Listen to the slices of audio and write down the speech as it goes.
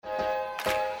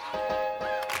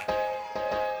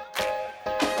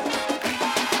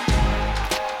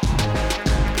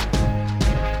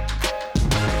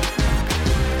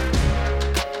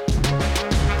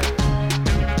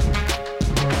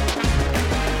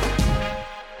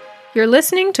You're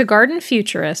listening to Garden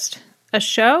Futurist, a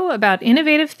show about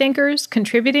innovative thinkers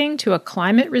contributing to a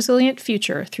climate-resilient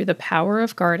future through the power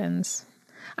of gardens.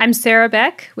 I'm Sarah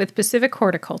Beck with Pacific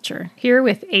Horticulture, here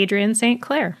with Adrienne St.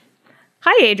 Clair.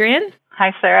 Hi, Adrienne.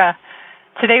 Hi, Sarah.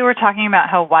 Today we're talking about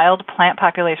how wild plant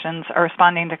populations are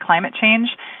responding to climate change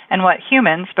and what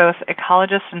humans, both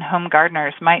ecologists and home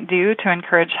gardeners, might do to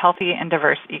encourage healthy and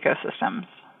diverse ecosystems.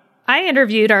 I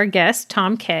interviewed our guest,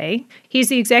 Tom Kay. He's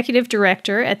the executive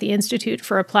director at the Institute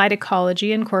for Applied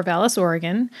Ecology in Corvallis,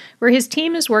 Oregon, where his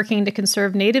team is working to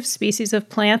conserve native species of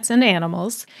plants and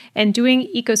animals and doing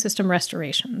ecosystem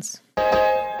restorations.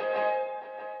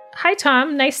 Hi,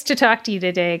 Tom. Nice to talk to you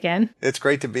today again. It's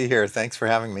great to be here. Thanks for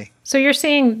having me. So you're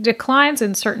seeing declines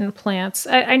in certain plants.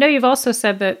 I know you've also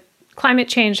said that climate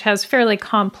change has fairly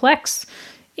complex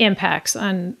impacts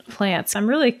on plants. I'm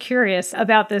really curious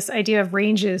about this idea of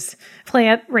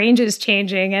plant ranges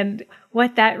changing and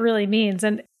what that really means.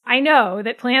 And I know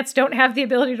that plants don't have the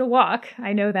ability to walk.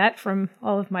 I know that from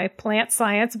all of my plant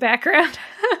science background.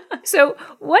 So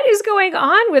what is going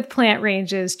on with plant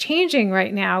ranges changing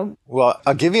right now? Well,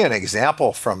 I'll give you an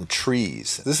example from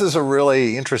trees. This is a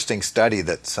really interesting study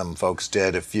that some folks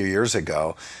did a few years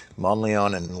ago,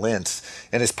 Monleon and Lintz,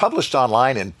 and it's published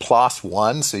online in PLOS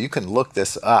One, so you can look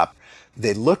this up.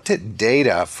 They looked at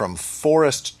data from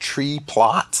forest tree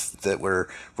plots that were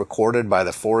recorded by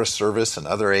the Forest Service and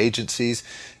other agencies,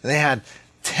 and they had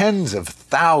tens of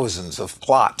thousands of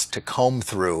plots to comb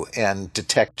through and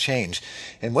detect change.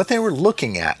 And what they were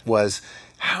looking at was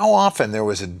how often there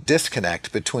was a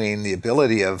disconnect between the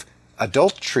ability of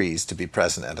adult trees to be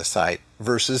present at a site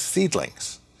versus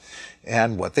seedlings.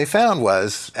 And what they found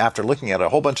was, after looking at a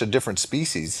whole bunch of different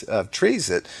species of trees,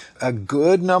 that a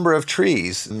good number of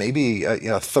trees, maybe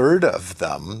a third of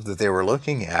them that they were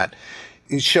looking at,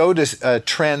 it showed a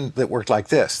trend that worked like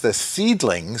this. The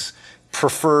seedlings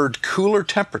preferred cooler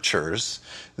temperatures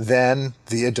than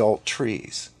the adult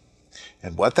trees.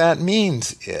 And what that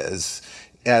means is,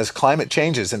 as climate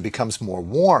changes and becomes more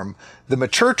warm, the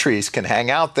mature trees can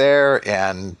hang out there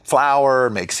and flower,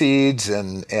 make seeds,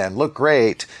 and look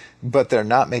great, but they're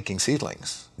not making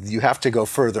seedlings. You have to go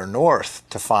further north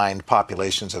to find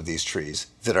populations of these trees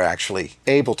that are actually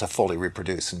able to fully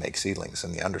reproduce and make seedlings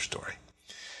in the understory.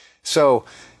 So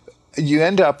you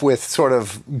end up with sort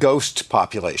of ghost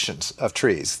populations of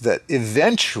trees that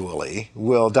eventually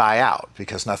will die out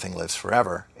because nothing lives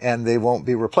forever, and they won't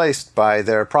be replaced by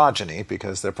their progeny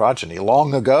because their progeny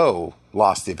long ago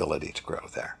lost the ability to grow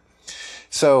there.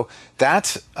 So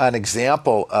that's an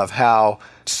example of how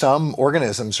some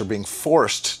organisms are being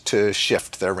forced to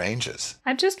shift their ranges.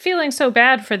 I'm just feeling so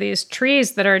bad for these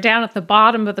trees that are down at the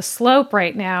bottom of the slope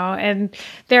right now, and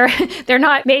they're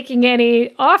not making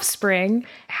any offspring.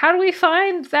 How do we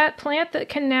find that plant that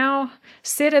can now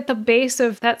sit at the base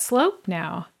of that slope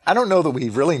now? I don't know that we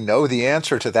really know the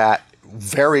answer to that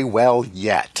very well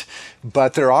yet,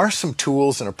 but there are some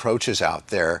tools and approaches out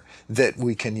there that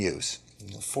we can use.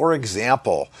 For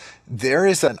example, there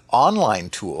is an online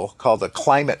tool called the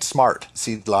Climate Smart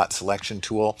seed lot selection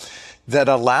tool that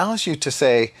allows you to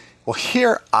say, well,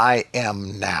 here I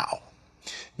am now.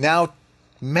 Now,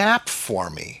 map for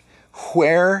me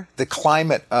where the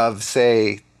climate of,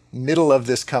 say, middle of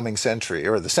this coming century,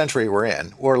 or the century we're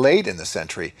in, or late in the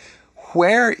century,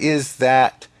 where is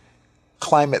that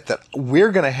climate that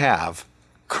we're going to have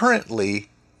currently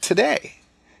today?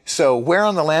 So where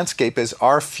on the landscape is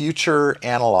our future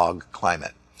analog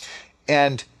climate?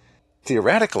 And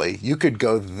theoretically, you could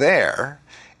go there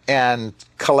and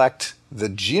collect the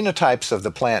genotypes of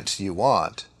the plants you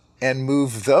want and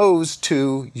move those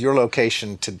to your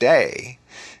location today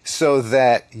so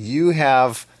that you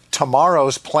have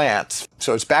tomorrow's plants.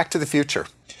 So it's back to the future.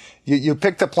 You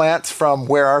pick the plants from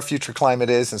where our future climate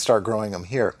is and start growing them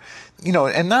here.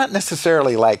 And not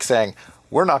necessarily like saying,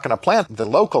 we're not going to plant the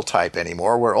local type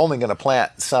anymore. We're only going to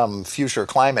plant some future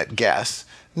climate guess.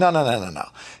 No.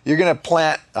 You're going to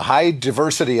plant a high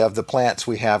diversity of the plants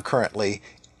we have currently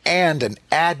and an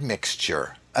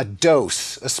admixture, a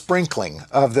dose, a sprinkling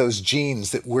of those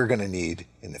genes that we're going to need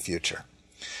in the future.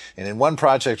 And in one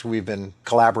project we've been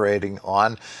collaborating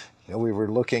on, we were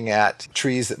looking at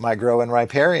trees that might grow in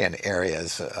riparian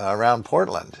areas around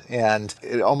Portland. And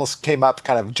it almost came up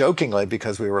kind of jokingly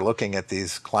because we were looking at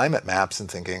these climate maps and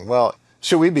thinking, well,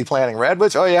 should we be planting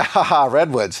redwoods? Oh, yeah, haha,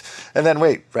 redwoods. And then,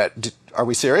 wait, are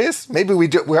we serious? Maybe we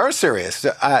are serious.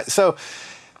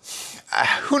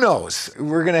 Who knows?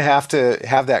 We're going to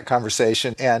have that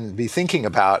conversation and be thinking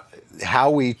about how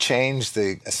we change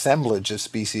the assemblage of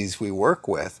species we work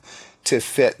with to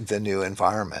fit the new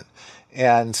environment.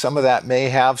 And some of that may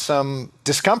have some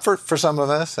discomfort for some of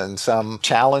us and some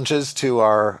challenges to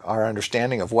our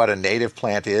understanding of what a native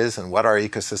plant is and what our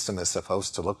ecosystem is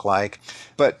supposed to look like.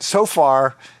 But so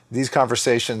far, these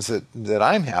conversations that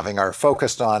I'm having are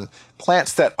focused on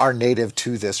plants that are native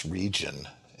to this region.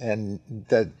 And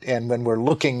when we're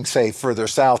looking, say, further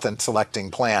south and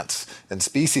selecting plants and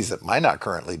species that might not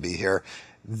currently be here,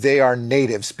 they are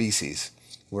native species.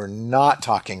 We're not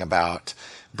talking about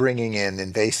bringing in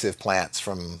invasive plants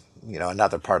from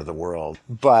another part of the world,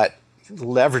 but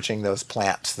leveraging those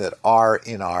plants that are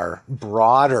in our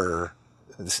broader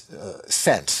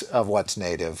sense of what's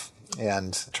native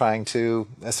and trying to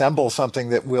assemble something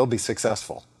that will be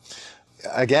successful.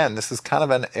 Again, this is kind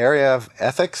of an area of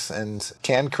ethics and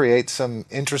can create some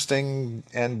interesting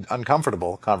and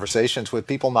uncomfortable conversations with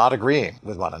people not agreeing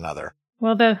with one another.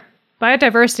 Well, the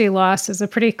biodiversity loss is a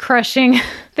pretty crushing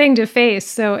thing to face.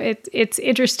 So it's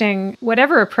interesting.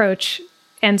 Whatever approach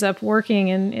ends up working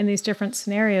in these different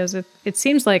scenarios, it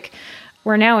seems like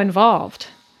we're now involved.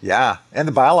 Yeah, and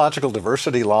the biological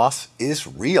diversity loss is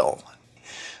real.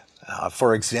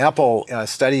 For example, a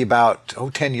study about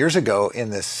 10 years ago in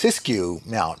the Siskiyou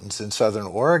Mountains in southern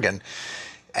Oregon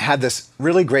had this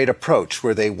really great approach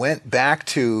where they went back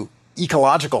to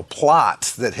ecological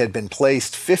plots that had been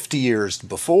placed 50 years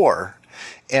before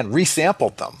and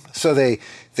resampled them. So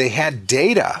they had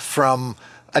data from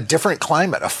a different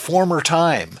climate, a former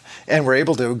time, and were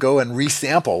able to go and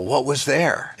resample what was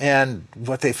there. And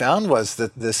what they found was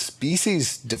that the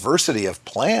species diversity of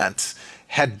plants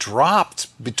had dropped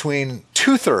between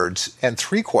 2/3 and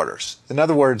 3/4. In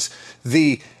other words,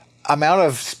 the amount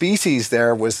of species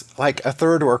there was like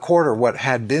 1/3 or 1/4 what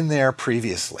had been there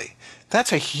previously.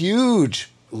 That's a huge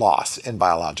loss in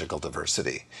biological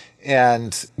diversity.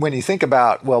 And when you think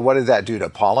about, well, what did that do to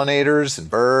pollinators and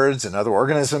birds and other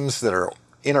organisms that are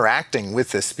interacting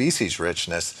with this species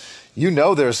richness,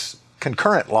 there's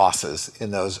concurrent losses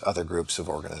in those other groups of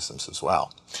organisms as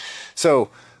well. So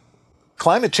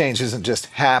climate change isn't just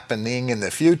happening in the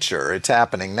future, it's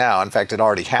happening now. In fact, it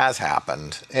already has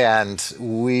happened. And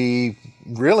we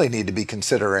really need to be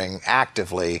considering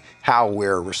actively how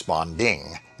we're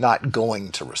responding, not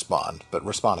going to respond, but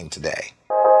responding today.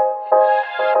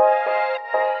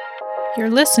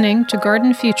 You're listening to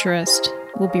Garden Futurist.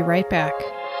 We'll be right back.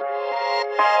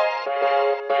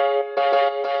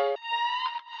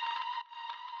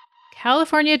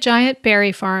 California Giant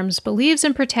Berry Farms believes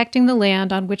in protecting the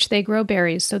land on which they grow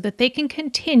berries so that they can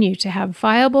continue to have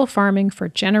viable farming for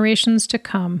generations to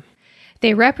come.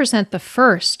 They represent the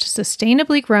first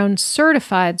sustainably grown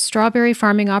certified strawberry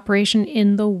farming operation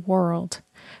in the world.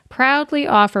 Proudly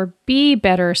offer Be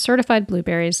Better certified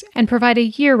blueberries and provide a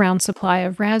year-round supply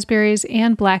of raspberries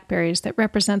and blackberries that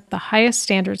represent the highest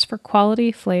standards for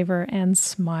quality, flavor, and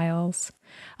smiles.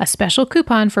 A special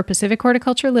coupon for Pacific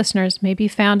Horticulture listeners may be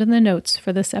found in the notes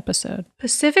for this episode.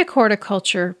 Pacific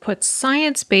Horticulture puts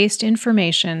science-based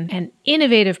information and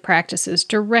innovative practices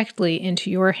directly into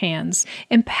your hands,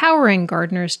 empowering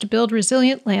gardeners to build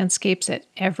resilient landscapes at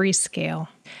every scale.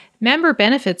 Member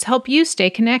benefits help you stay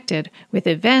connected with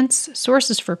events,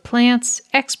 sources for plants,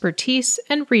 expertise,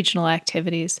 and regional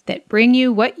activities that bring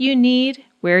you what you need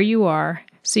where you are,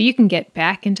 so you can get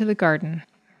back into the garden.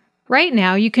 Right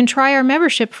now, you can try our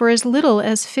membership for as little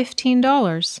as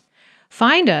 $15.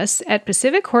 Find us at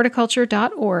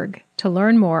pacifichorticulture.org to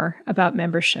learn more about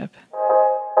membership.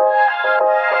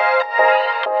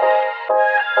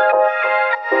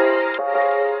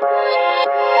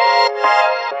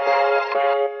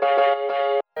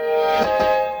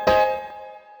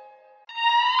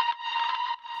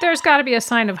 There's got to be a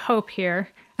sign of hope here.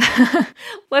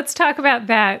 Let's talk about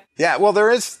that. Yeah, well,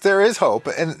 there is hope,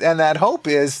 and that hope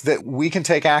is that we can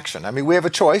take action. I mean, we have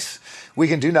a choice. We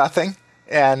can do nothing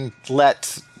and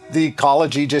let the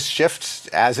ecology just shift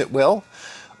as it will,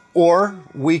 or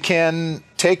we can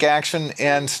take action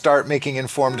and start making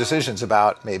informed decisions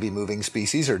about maybe moving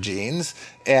species or genes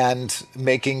and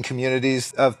making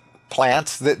communities of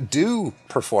plants that do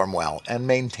perform well and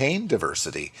maintain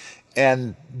diversity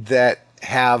and that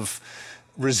have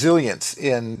resilience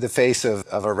in the face of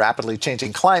a rapidly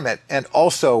changing climate and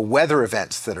also weather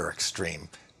events that are extreme.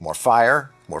 More fire,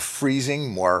 more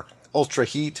freezing, more ultra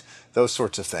heat, those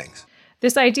sorts of things.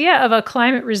 This idea of a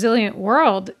climate resilient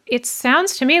world, it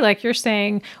sounds to me like you're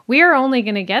saying we are only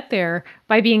going to get there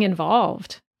by being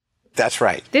involved. That's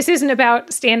right. This isn't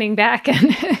about standing back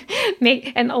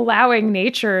and allowing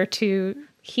nature to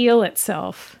heal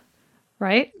itself.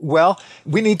 Right? Well,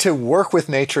 we need to work with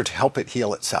nature to help it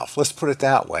heal itself. Let's put it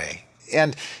that way.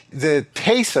 And the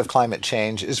pace of climate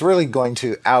change is really going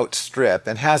to outstrip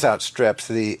and has outstripped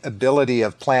the ability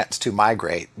of plants to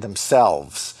migrate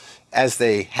themselves as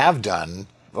they have done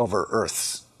over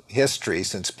Earth's history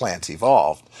since plants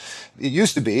evolved. It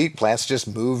used to be plants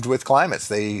just moved with climates.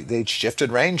 They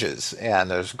shifted ranges, and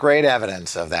there's great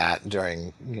evidence of that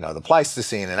during the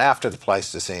Pleistocene and after the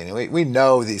Pleistocene. We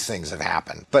know these things have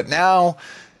happened. But now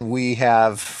we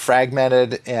have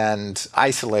fragmented and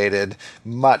isolated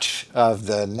much of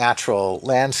the natural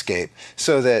landscape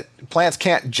so that plants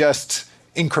can't just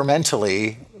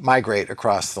incrementally migrate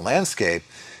across the landscape.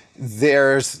 They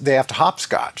have to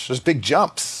hopscotch. There's big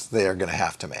jumps they're going to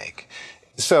have to make.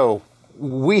 So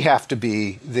we have to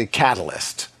be the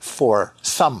catalyst for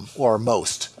some or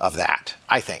most of that,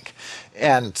 I think.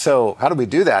 And so how do we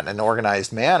do that in an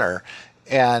organized manner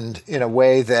and in a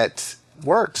way that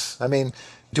works? I mean,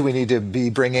 do we need to be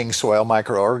bringing soil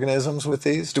microorganisms with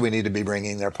these? Do we need to be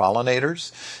bringing their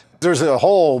pollinators? There's a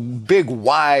whole big,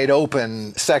 wide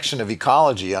open section of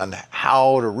ecology on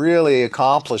how to really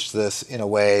accomplish this in a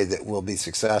way that will be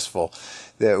successful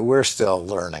that we're still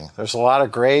learning. There's a lot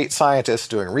of great scientists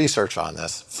doing research on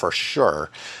this, for sure,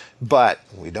 but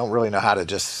we don't really know how to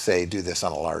just say do this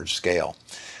on a large scale.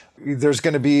 There's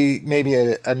going to be maybe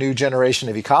a new generation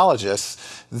of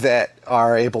ecologists that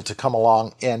are able to come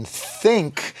along and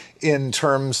think in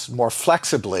terms more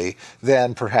flexibly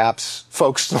than perhaps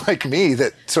folks like me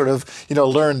that sort of,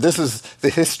 learn this is the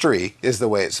history is the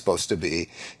way it's supposed to be.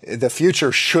 The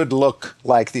future should look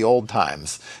like the old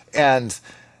times. And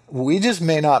we just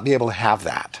may not be able to have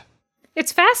that.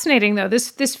 It's fascinating, though.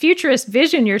 This futurist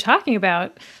vision you're talking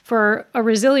about for a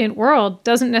resilient world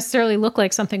doesn't necessarily look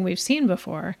like something we've seen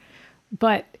before,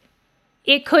 but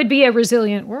it could be a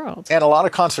resilient world. And a lot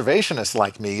of conservationists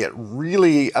like me get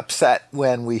really upset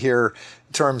when we hear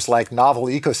terms like novel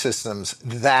ecosystems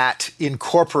that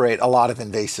incorporate a lot of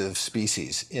invasive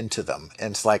species into them.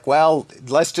 And it's like, well,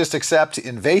 let's just accept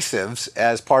invasives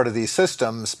as part of these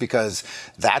systems because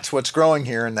that's what's growing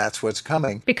here and that's what's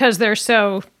coming. Because they're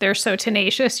so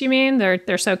tenacious, you mean?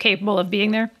 They're so capable of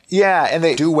being there? Yeah, and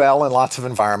they do well in lots of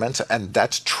environments, and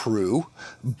that's true,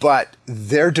 but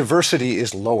their diversity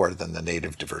is lower than the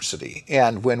native diversity.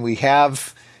 And when we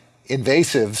have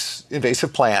invasive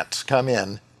plants come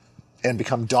in and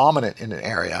become dominant in an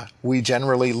area, we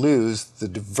generally lose the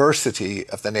diversity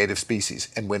of the native species.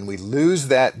 And when we lose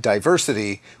that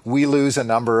diversity, we lose a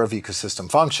number of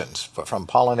ecosystem functions, from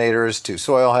pollinators to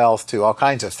soil health to all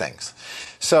kinds of things.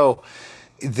 So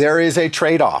there is a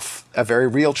trade-off, a very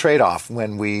real trade-off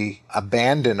when we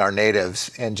abandon our natives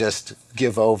and just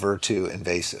give over to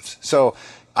invasives. So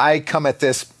I come at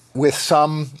this with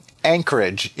some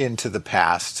anchorage into the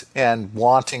past and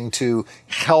wanting to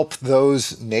help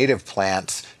those native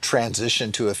plants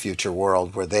transition to a future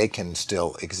world where they can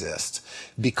still exist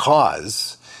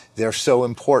because they're so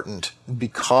important,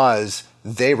 because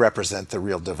they represent the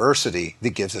real diversity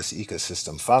that gives us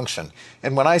ecosystem function.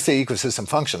 And when I say ecosystem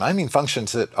function, I mean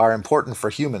functions that are important for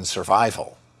human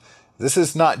survival. This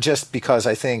is not just because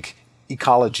I think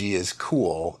ecology is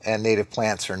cool and native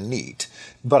plants are neat,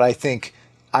 but I think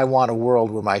I want a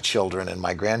world where my children and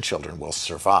my grandchildren will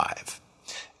survive.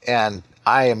 And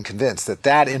I am convinced that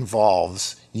that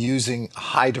involves using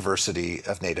high diversity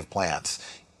of native plants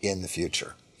in the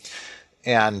future.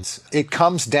 And it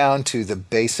comes down to the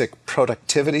basic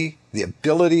productivity, the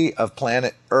ability of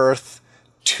planet Earth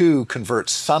to convert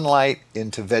sunlight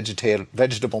into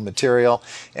vegetable material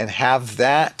and have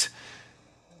that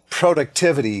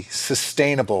productivity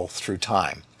sustainable through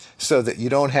time, so that you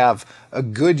don't have a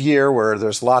good year where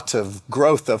there's lots of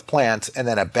growth of plants and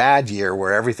then a bad year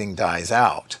where everything dies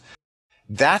out.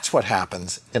 That's what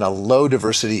happens in a low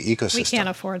diversity ecosystem. We can't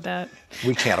afford that.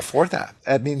 We can't afford that.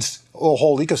 That means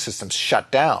whole ecosystems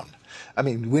shut down. I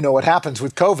mean, we know what happens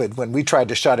with COVID when we tried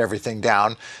to shut everything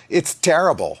down. It's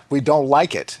terrible. We don't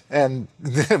like it. And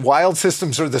the wild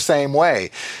systems are the same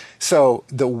way. So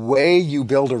the way you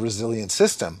build a resilient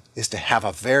system is to have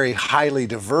a very highly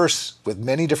diverse, with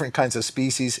many different kinds of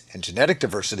species and genetic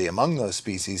diversity among those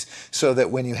species, so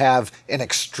that when you have an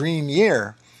extreme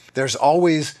year, there's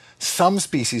always some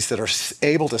species that are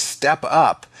able to step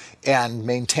up and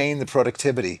maintain the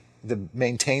productivity,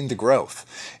 maintain the growth.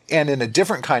 And in a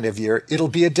different kind of year, it'll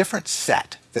be a different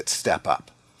set that step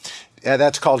up.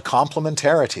 That's called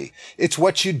complementarity. It's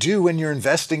what you do when you're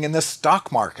investing in the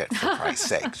stock market, for Christ's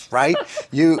sakes, right?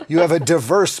 You have a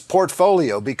diverse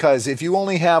portfolio, because if you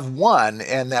only have one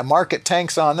and the market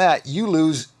tanks on that, you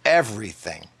lose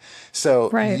everything.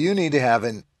 So You need to have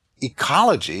an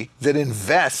ecology that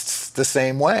invests the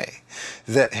same way.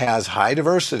 that has high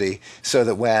diversity so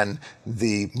that when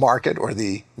the market or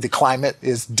the climate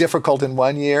is difficult in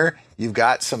one year, you've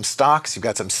got some stocks, you've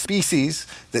got some species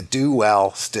that do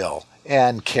well still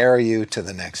and carry you to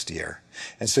the next year.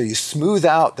 And so you smooth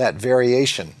out that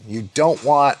variation. You don't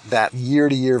want that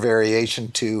year-to-year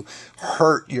variation to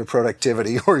hurt your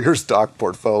productivity or your stock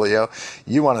portfolio.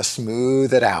 You want to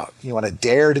smooth it out. You want to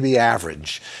dare to be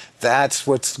average. That's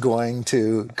what's going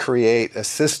to create a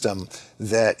system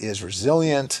that is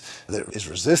resilient, that is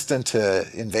resistant to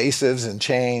invasives and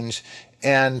change,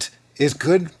 and is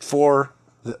good for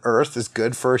the Earth, is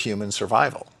good for human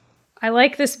survival. I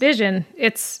like this vision.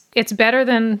 It's better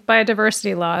than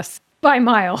biodiversity loss by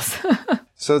miles.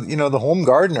 So, the home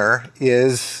gardener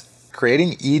is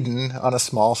creating Eden on a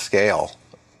small scale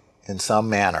in some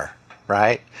manner,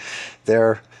 right?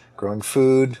 They're growing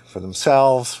food for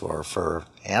themselves or for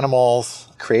animals,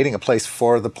 creating a place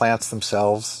for the plants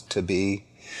themselves to be.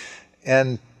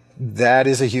 And that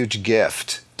is a huge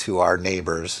gift to our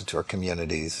neighbors, to our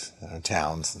communities, our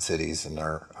towns and cities and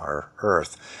our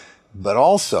earth. But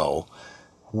also,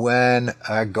 when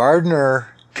a gardener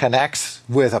connects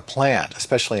with a plant,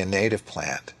 especially a native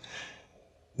plant,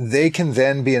 they can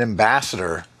then be an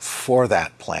ambassador for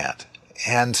that plant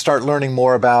and start learning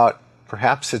more about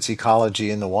perhaps its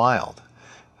ecology in the wild.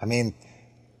 I mean,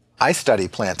 I study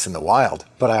plants in the wild,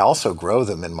 but I also grow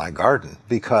them in my garden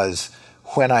because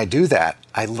when I do that,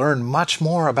 I learn much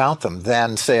more about them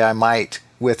than, say, I might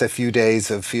with a few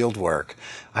days of field work.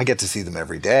 I get to see them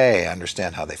every day. I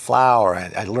understand how they flower.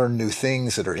 I learn new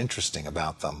things that are interesting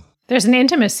about them. There's an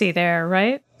intimacy there,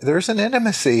 right? There's an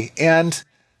intimacy and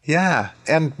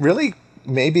really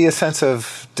maybe a sense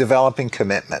of developing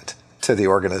commitment to the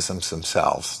organisms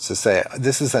themselves, to say,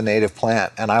 this is a native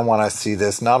plant and I want to see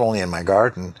this not only in my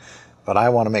garden, but I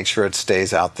want to make sure it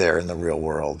stays out there in the real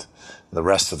world, the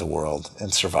rest of the world,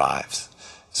 and survives.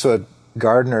 So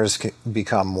gardeners can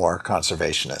become more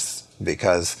conservationists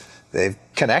because they've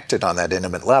connected on that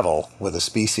intimate level with a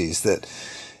species that,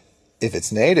 if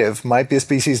it's native, might be a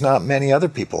species not many other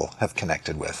people have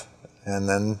connected with, and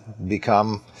then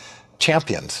become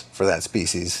champions for that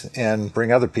species and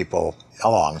bring other people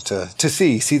along to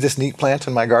see this neat plant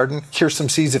in my garden. Here's some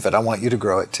seeds of it. I want you to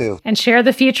grow it too. And share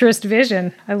the futurist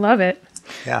vision. I love it.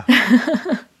 Yeah.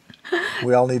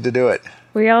 We all need to do it.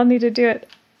 We all need to do it.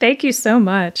 Thank you so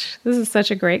much. This is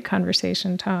such a great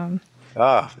conversation, Tom.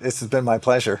 This has been my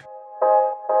pleasure.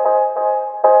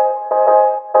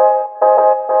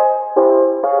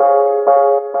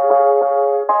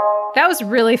 That was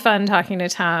really fun talking to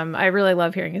Tom. I really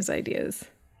love hearing his ideas.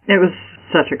 It was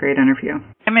such a great interview.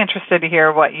 I'm interested to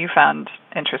hear what you found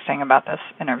interesting about this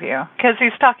interview, because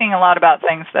he's talking a lot about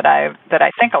things that I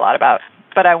think a lot about,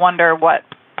 but I wonder what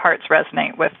parts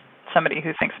resonate with somebody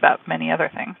who thinks about many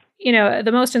other things.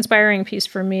 The most inspiring piece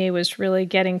for me was really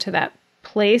getting to that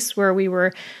place where we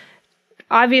were.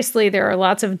 Obviously, there are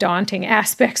lots of daunting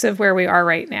aspects of where we are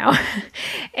right now.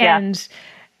 And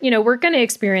we're going to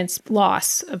experience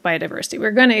loss of biodiversity.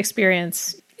 We're going to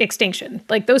experience extinction.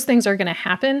 Like, those things are going to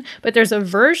happen, but there's a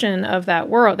version of that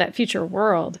world, that future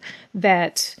world,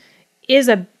 that is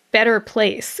a better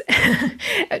place.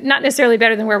 Not necessarily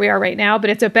better than where we are right now,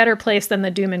 but it's a better place than the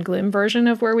doom and gloom version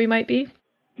of where we might be.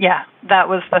 Yeah, that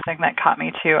was the thing that caught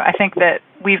me too. I think that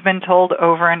we've been told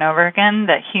over and over again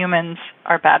that humans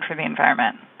are bad for the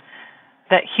environment,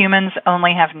 that humans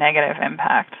only have negative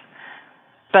impact.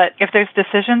 But if there's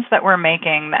decisions that we're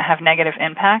making that have negative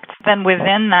impact, then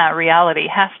within that reality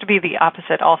has to be the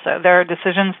opposite also. There are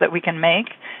decisions that we can make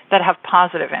that have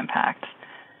positive impact.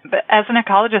 But as an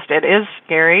ecologist, it is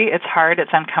scary, it's hard,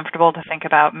 it's uncomfortable to think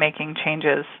about making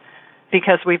changes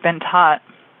because we've been taught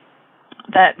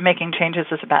that making changes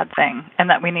is a bad thing and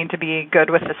that we need to be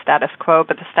good with the status quo,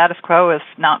 but the status quo is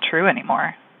not true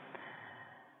anymore.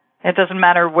 It doesn't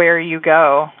matter where you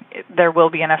go, there will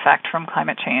be an effect from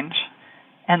climate change.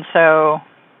 And so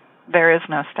there is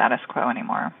no status quo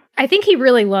anymore. I think he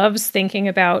really loves thinking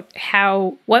about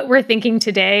how what we're thinking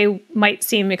today might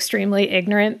seem extremely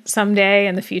ignorant someday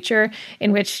in the future,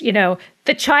 in which,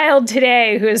 the child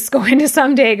today who is going to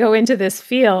someday go into this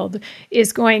field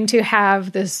is going to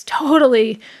have this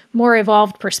totally more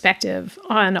evolved perspective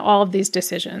on all of these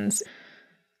decisions.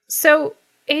 So,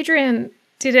 Adrienne,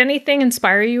 did anything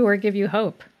inspire you or give you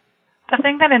hope? The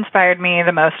thing that inspired me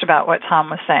the most about what Tom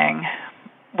was saying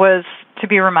was to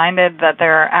be reminded that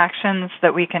there are actions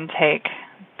that we can take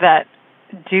that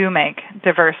do make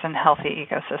diverse and healthy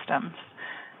ecosystems.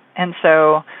 And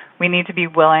so we need to be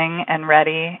willing and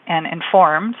ready and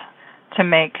informed to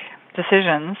make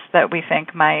decisions that we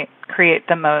think might create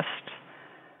the most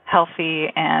healthy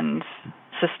and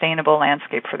sustainable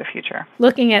landscape for the future.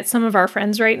 Looking at some of our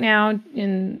friends right now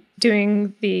in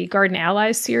doing the Garden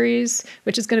Allies series,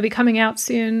 which is going to be coming out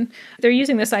soon, they're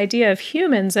using this idea of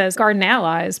humans as garden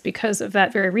allies because of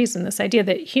that very reason, this idea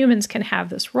that humans can have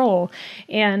this role.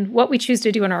 And what we choose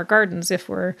to do in our gardens, if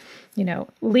we're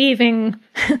leaving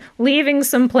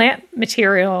some plant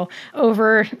material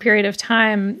over a period of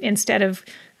time instead of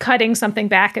cutting something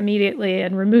back immediately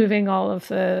and removing all of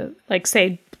the,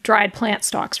 say, dried plant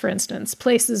stalks, for instance,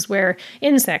 places where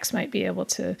insects might be able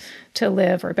to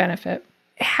live or benefit.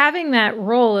 Having that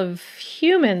role of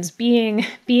humans being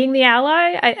the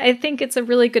ally, I think it's a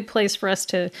really good place for us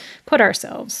to put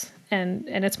ourselves. And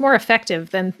it's more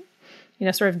effective than,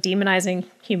 sort of demonizing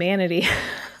humanity.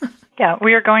 Yeah,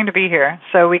 we are going to be here,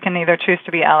 so we can either choose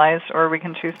to be allies or we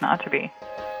can choose not to be.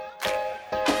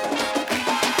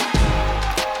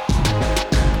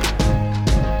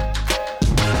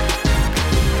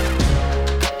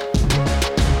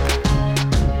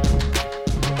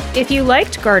 If you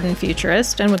liked Garden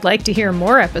Futurist and would like to hear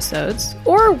more episodes,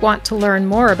 or want to learn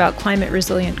more about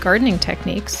climate-resilient gardening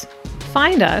techniques,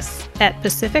 find us at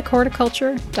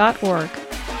pacifichorticulture.org.